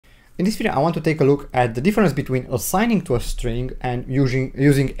In this video, I want to take a look at the difference between assigning to a string and using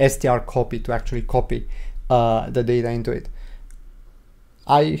strcpy to actually copy the data into it.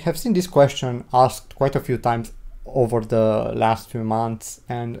 I have seen this question asked quite a few times over the last few months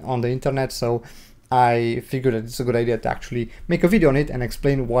and on the internet, so I figured that it's a good idea to actually make a video on it and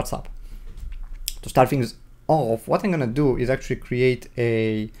explain what's up. To start things off, what I'm gonna do is actually create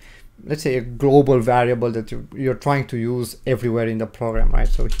a, let's say, a global variable that you're trying to use everywhere in the program, right?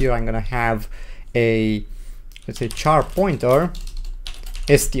 So here I'm gonna have a, let's say, char pointer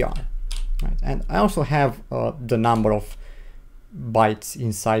str, right? And I also have the number of bytes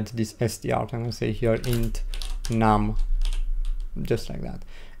inside this str. So I'm gonna say here int num, just like that.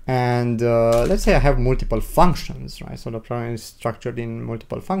 And let's say I have multiple functions, right? So the program is structured in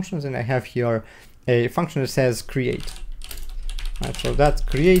multiple functions, and I have here a function that says create. Right, so that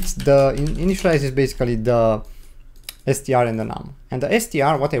creates the, initializes basically the str and the num. And the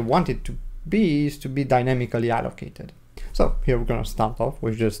str, what I want it to be is to be dynamically allocated. So here we're gonna start off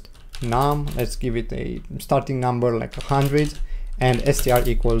with just num. Let's give it a starting number like 100, and str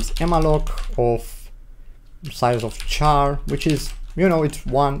equals malloc of size of char, which is, you know, it's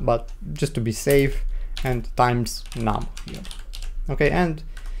 1, but just to be safe, and times num here. Okay, and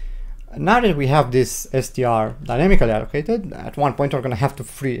now that we have this str dynamically allocated, at one point we're going to have to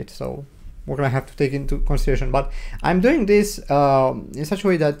free it, so we're going to have to take into consideration. But I'm doing this in such a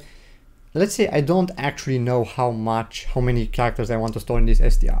way that, let's say I don't actually know how many characters I want to store in this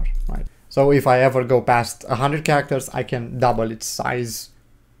str, right? So if I ever go past 100 characters, I can double its size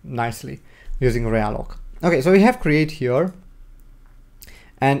nicely using realloc. Okay, so we have create here,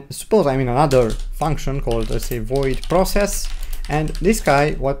 and suppose I'm in another function called, let's say, void process. And this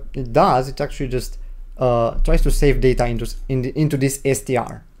guy, what it does, it actually just tries to save data into this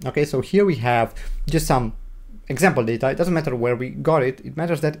str. Okay, so here we have just some example data. It doesn't matter where we got it. It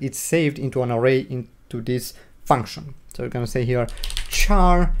matters that it's saved into an array into this function. So we're going to say here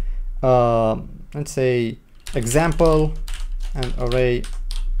char, let's say example, and array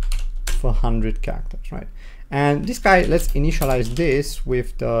for 100 characters, right? And this guy, let's initialize this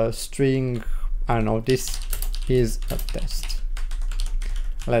with the string, I don't know, this is a test,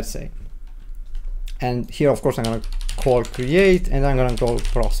 let's say. And here, of course, I'm going to call create, and I'm going to call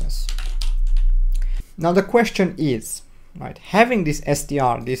process. Now the question is, right, having this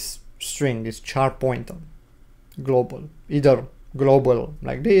str, this string, this char pointer, global, either global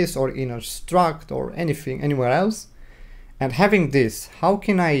like this or in a struct or anything anywhere else, and having this, how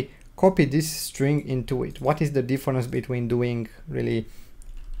can I copy this string into it? What is the difference between doing really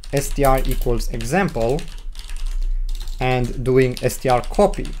str equals example and doing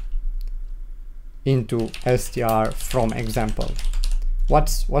strcpy into str from example?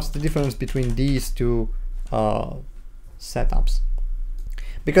 What's the difference between these two setups?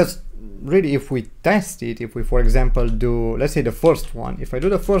 Because really, if we test it, if we, for example, do, let's say, the first one, if I do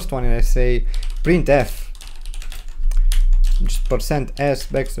the first one and I say printf just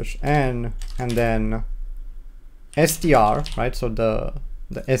 %s\n and then str, right? So the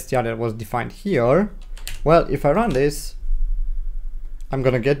str that was defined here. Well, if I run this, I'm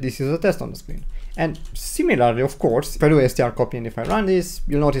gonna get this is a test on the screen. And similarly, of course, if I do strcpy and if I run this,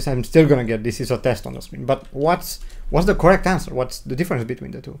 you'll notice I'm still gonna get this is a test on the screen. But what's the correct answer? What's the difference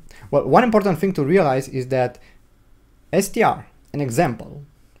between the two? Well, one important thing to realize is that str and example,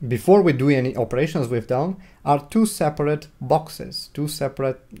 before we do any operations with them, are two separate boxes,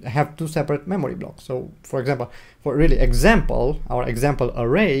 have two separate memory blocks. So for example, for really example, our example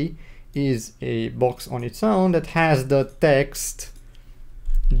array is a box on its own that has the text,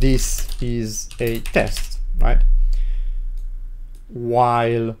 this is a test, right?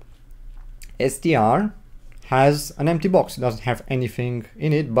 While str has an empty box. It doesn't have anything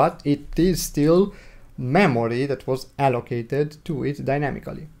in it, but it is still memory that was allocated to it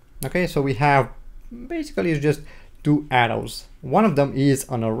dynamically. Okay, so we have basically it's just two arrows. One of them is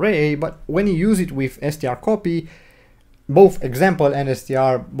an array, but when you use it with strcpy, both example and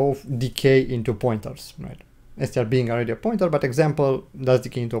str both decay into pointers, right? Str being already a pointer, but example does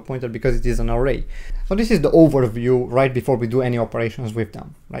decay into a pointer because it is an array. So this is the overview right before we do any operations with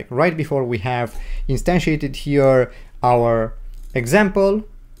them. Like right before we have instantiated here our example,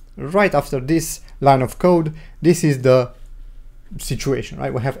 right after this line of code, this is the situation,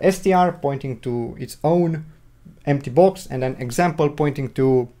 right? We have str pointing to its own empty box, and then example pointing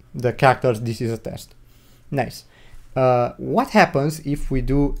to the characters, this is a test. Nice. What happens if we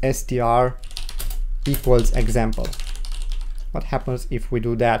do str equals example? What happens if we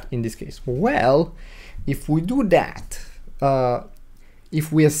do that in this case? Well, if we do that,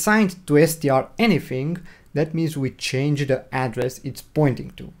 if we assign to str anything, that means we change the address it's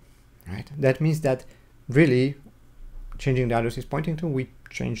pointing to. right? That means that really changing the address is pointing to, we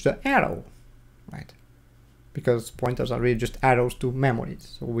change the arrow, right? Because pointers are really just arrows to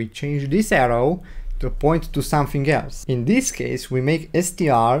memories. So we change this arrow to point to something else. In this case, we make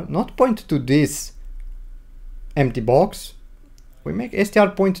str not point to this empty box, we make str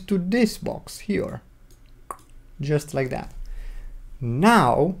point to this box here, just like that.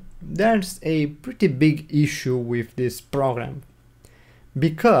 Now, there's a pretty big issue with this program,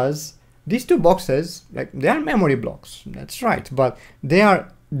 because these two boxes, like, they are memory blocks, that's right, but they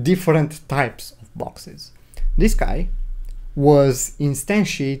are different types of boxes. This guy was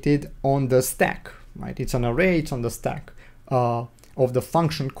instantiated on the stack, right? It's an array, it's on the stack of the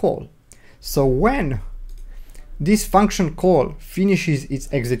function call. So when this function call finishes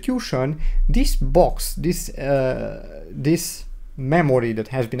its execution, this box, this memory that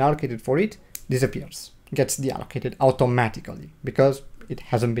has been allocated for it disappears, gets deallocated automatically, because it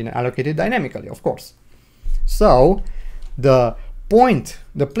hasn't been allocated dynamically, of course. So the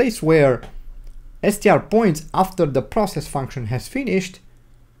place where str points after the process function has finished,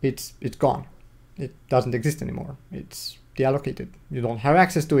 it's gone. It doesn't exist anymore. It's deallocated. You don't have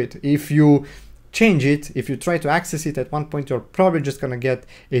access to it. If you change it, if you try to access it at one point, you're probably just gonna get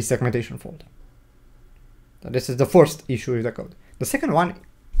a segmentation fault. So this is the first issue with the code. The second one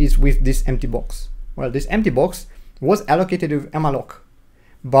is with this empty box. Well, this empty box was allocated with malloc,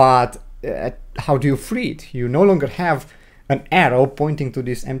 but how do you free it? You no longer have an arrow pointing to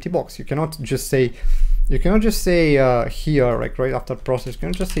this empty box. You cannot just say here, like right after process, you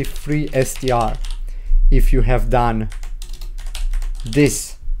cannot just say free str if you have done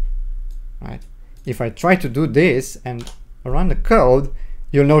this, right? If I try to do this and run the code,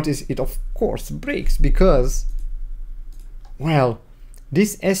 you'll notice it of course breaks, because, well,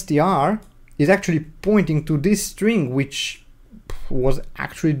 this str is actually pointing to this string which was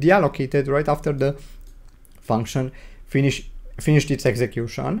actually deallocated right after the function finished its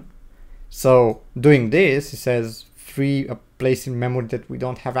execution. So doing this, it says free a place in memory that we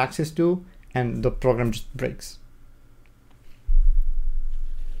don't have access to, and the program just breaks.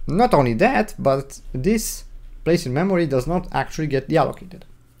 Not only that, but this place in memory does not actually get deallocated.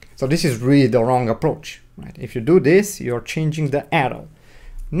 So this is really the wrong approach, right? If you do this, you're changing the arrow.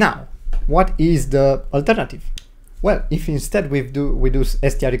 Now, what is the alternative? Well, if instead we do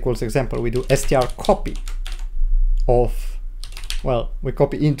str equals example, we do strcpy of, well, we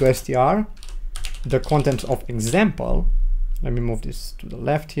copy into str the contents of example. Let me move this to the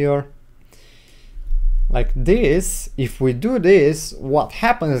left here. Like this, if we do this, what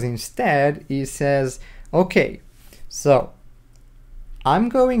happens instead is says, okay, so I'm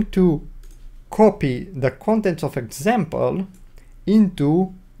going to copy the contents of example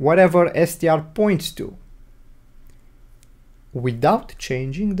into whatever str points to, without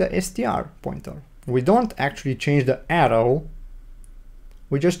changing the str pointer. We don't actually change the arrow,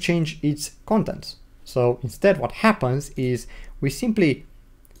 we just change its contents. So instead what happens is we simply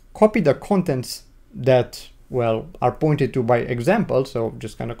copy the contents that, well, are pointed to by example. So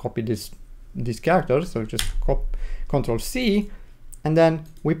just gonna copy these characters, so just Control C, and then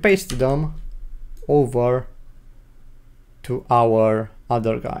we paste them over to our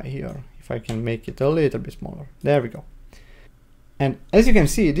other guy here. If I can make it a little bit smaller, there we go. And as you can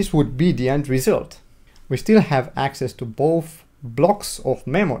see, this would be the end result. We still have access to both blocks of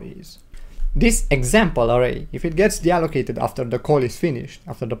memories. This example array, if it gets deallocated after the call is finished,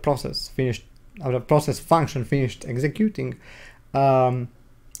 after the process function finished executing,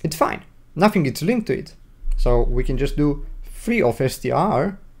 it's fine. Nothing gets linked to it. So we can just do free of str,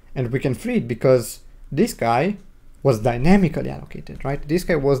 and we can free it because this guy was dynamically allocated, right? This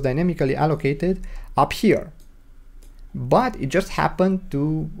guy was dynamically allocated up here, but it just happened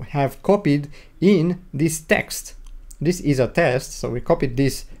to have copied in this text. This is a test, so we copied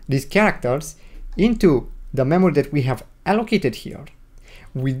these characters into the memory that we have allocated here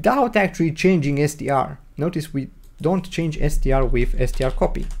without actually changing str. Notice we don't change str with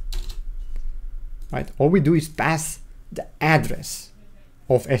strcpy, right? All we do is pass the address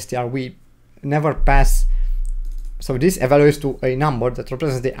of str. We never pass, so this evaluates to a number that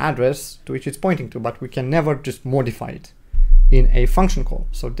represents the address to which it's pointing to, but we can never just modify it in a function call.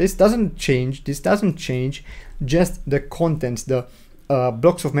 So this doesn't change, just the contents, the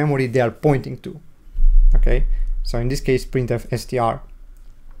blocks of memory they are pointing to. Okay, so in this case printf str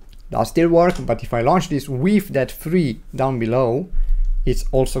does still work, but if I launch this with that free down below, it's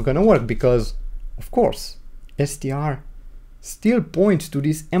also gonna work, because of course str still points to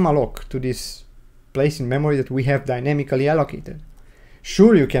this malloc, to this place in memory that we have dynamically allocated.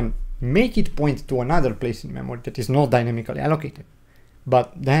 Sure, you can make it point to another place in memory that is not dynamically allocated,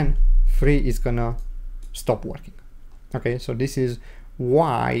 but then free is gonna stop working. Okay, so this is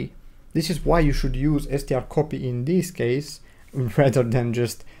why you should use strcpy in this case rather than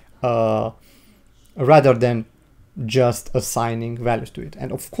just assigning values to it.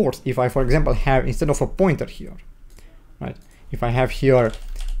 And of course, if I, for example, have, instead of a pointer here, right, if I have here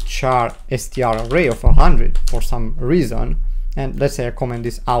char str array of 100 for some reason, and let's say I comment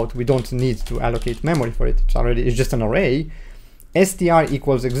this out, we don't need to allocate memory for it, it's just an array, str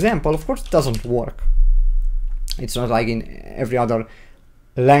equals example, of course, doesn't work. It's not like in every other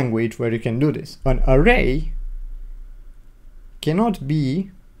language where you can do this. An array cannot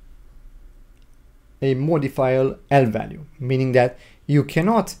be a modifiable L value, meaning that you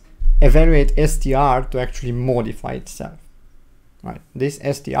cannot evaluate str to actually modify itself. Right? This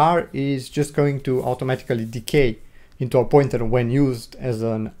str is just going to automatically decay into a pointer when used as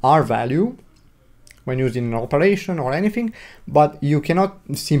an R value, when used in an operation or anything, but you cannot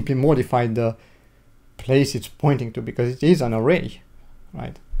simply modify the place it's pointing to because it is an array,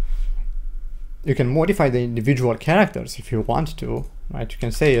 right? You can modify the individual characters if you want to, right? You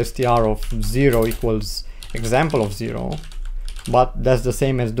can say str of 0 equals example of 0, but that's the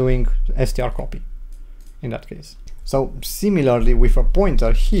same as doing strcpy in that case. So similarly with a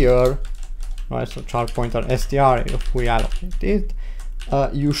pointer here, right? So char pointer str, if we allocate it,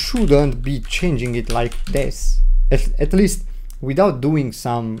 you shouldn't be changing it like this, at least without doing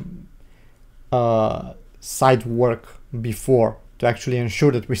some side work before to actually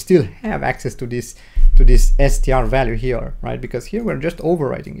ensure that we still have access to this str value here, right? Because here we're just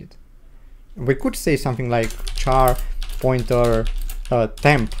overwriting it. We could say something like char pointer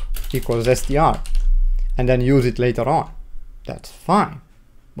temp equals str and then use it later on. That's fine,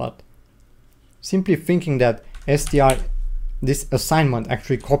 but simply thinking that str, this assignment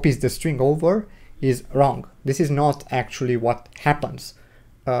actually copies the string over, is wrong. This is not actually what happens.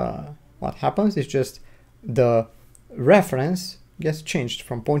 What happens is just the reference gets changed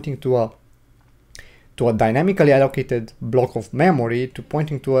from pointing to a dynamically allocated block of memory to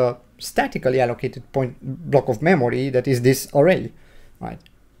pointing to a statically allocated block of memory that is this array, right?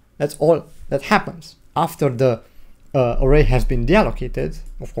 That's all that happens after the array has been deallocated.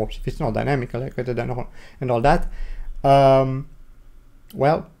 Of course, if it's not dynamically allocated and all that,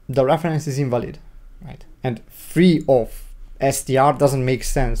 well, the reference is invalid, right? And free of str doesn't make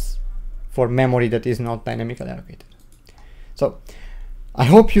sense for memory that is not dynamically allocated. So I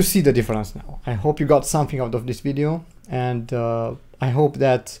hope you see the difference now. I hope you got something out of this video, and I hope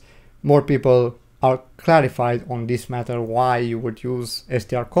that more people are clarified on this matter, why you would use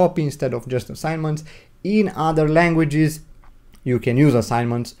strcpy instead of just assignments. In other languages, you can use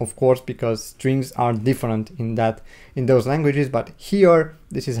assignments, of course, because strings are different in those languages, but here,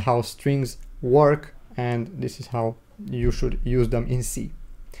 this is how strings work, and this is how you should use them in C.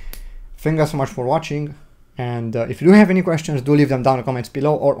 Thank you so much for watching, and if you do have any questions, do leave them down in the comments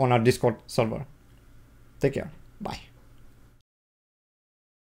below or on our Discord server. Take care. Bye.